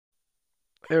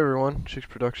Hey everyone, Cheeks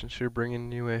Productions here, bringing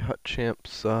you a Hut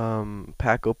Champs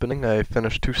pack opening. I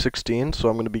finished 216, so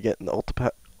I'm going to be getting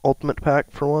the ultimate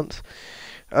pack for once.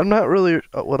 I'm not really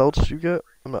what else you get.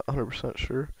 I'm not 100%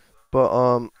 sure,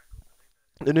 but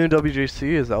the new WJC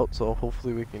is out, so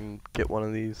hopefully we can get one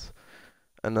of these,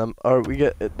 and or we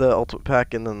get the ultimate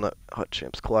pack and then the Hut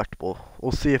Champs collectible.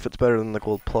 We'll see if it's better than the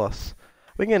Gold Plus.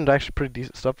 We can get actually pretty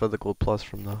decent stuff out of the Gold Plus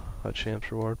from the Hut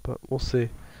Champs reward, but we'll see.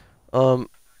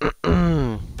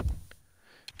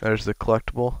 There's the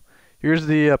collectible. Here's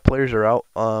the players are out.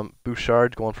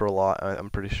 Bouchard's going for a lot,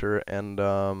 I'm pretty sure, and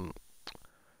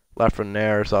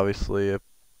Lafreniere is obviously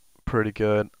pretty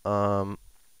good. Yeah,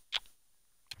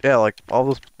 like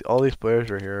all these players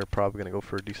right here are probably gonna go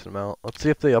for a decent amount. Let's see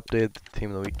if they updated the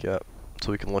team of the week yet,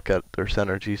 so we can look at their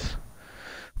synergies.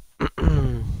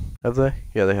 Have they?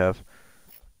 Yeah, they have.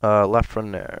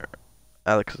 Lafreniere,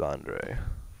 Alexandre.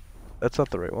 That's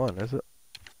not the right one, is it?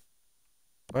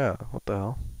 Yeah, what the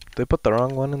hell? They put the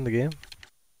wrong one in the game?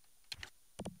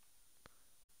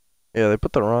 Yeah, they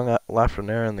put the wrong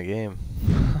Lafreniere in the game.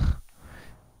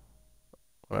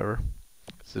 Whatever.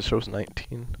 This shows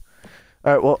 19.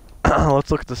 Alright, well, let's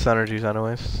look at the synergies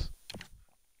anyways.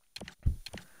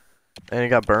 And you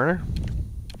got Burner?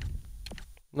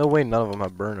 No way, none of them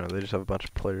have Burner. They just have a bunch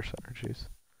of player synergies.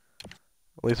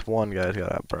 At least one guy's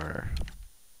got a Burner.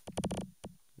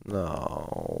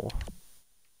 No.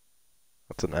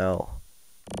 That's an L.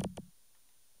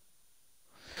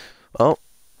 Oh,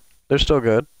 they're still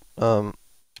good. All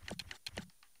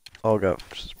got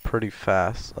pretty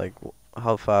fast. Like,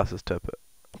 how fast is Tippett?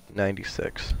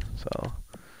 96. So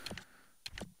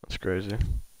that's crazy.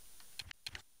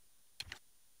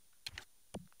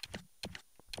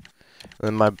 And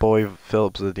then my boy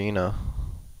Philip Zadina.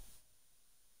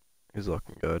 He's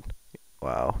looking good.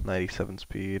 Wow, 97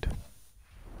 speed.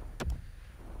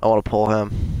 I want to pull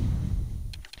him.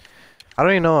 I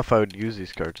don't even know if I would use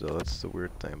these cards though. That's the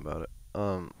weird thing about it.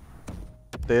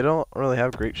 They don't really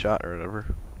have great shot or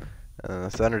whatever. And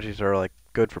the synergies are like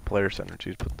good for player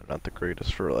synergies, but they're not the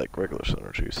greatest for like regular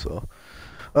synergies. So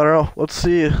I don't know. Let's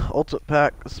see. Ultimate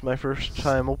pack. This is my first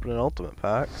time opening ultimate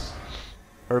packs.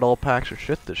 Heard all packs are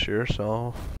shit this year,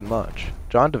 so much.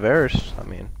 John Tavares, I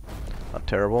mean, not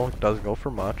terrible. Doesn't go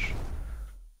for much.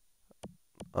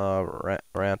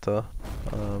 Ranta,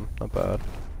 not bad.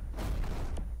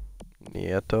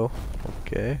 Nieto,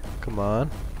 okay, come on.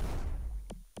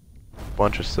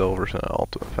 Bunch of silvers in an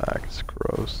ultimate pack, it's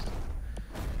gross.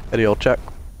 Eddie Olczyk,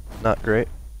 not great.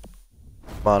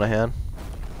 Monahan,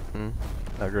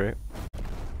 not great.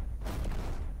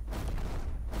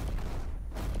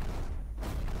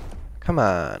 Come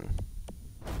on.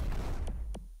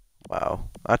 Wow,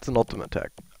 that's an ultimate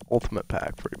pack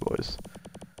for you boys.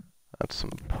 That's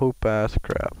some poop ass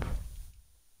crap.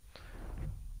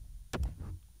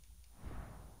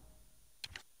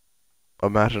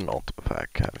 Imagine ultimate pack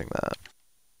having that.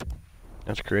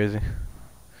 That's crazy.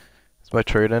 Is my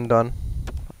trade in done?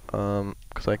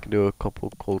 Cause I can do a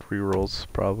couple cold rerolls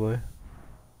probably.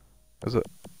 Is it?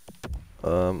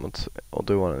 I'll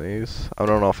do one of these. I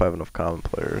don't know if I have enough common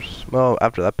players. Well,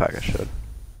 after that pack I should.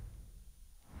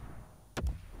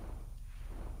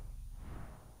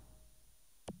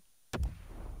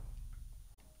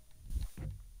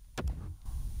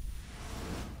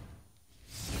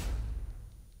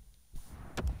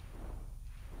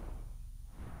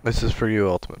 This is for you,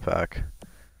 ultimate pack.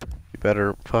 You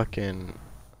better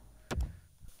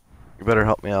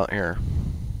help me out here.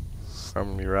 I'm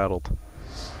gonna be rattled.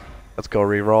 Let's go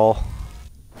reroll,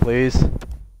 please.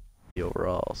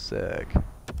 Overall, sick.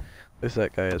 At least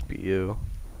that guy has BU.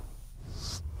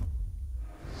 Some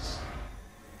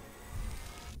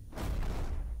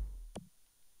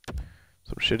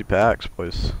shitty packs,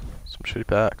 boys. Some shitty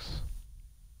packs.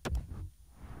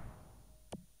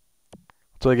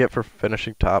 That's what I get for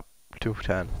finishing top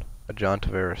 210. A John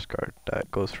Tavares card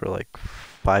that goes for like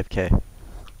 5K.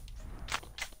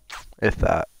 If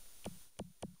that.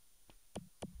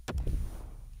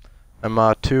 I'm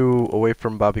 2 away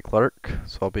from Bobby Clark,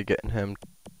 so I'll be getting him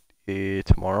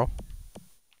tomorrow,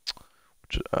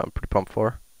 which I'm pretty pumped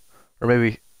for. Or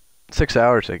maybe 6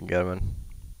 hours I can get him in.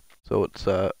 So it's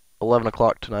 11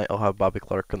 o'clock tonight. I'll have Bobby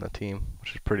Clark on the team,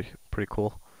 which is pretty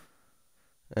cool.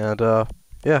 And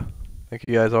yeah, thank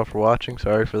you guys all for watching.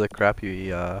 Sorry for the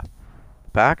crappy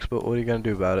packs, but what are you gonna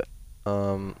do about it?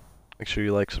 Make sure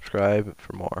you like, subscribe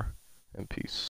for more, and peace.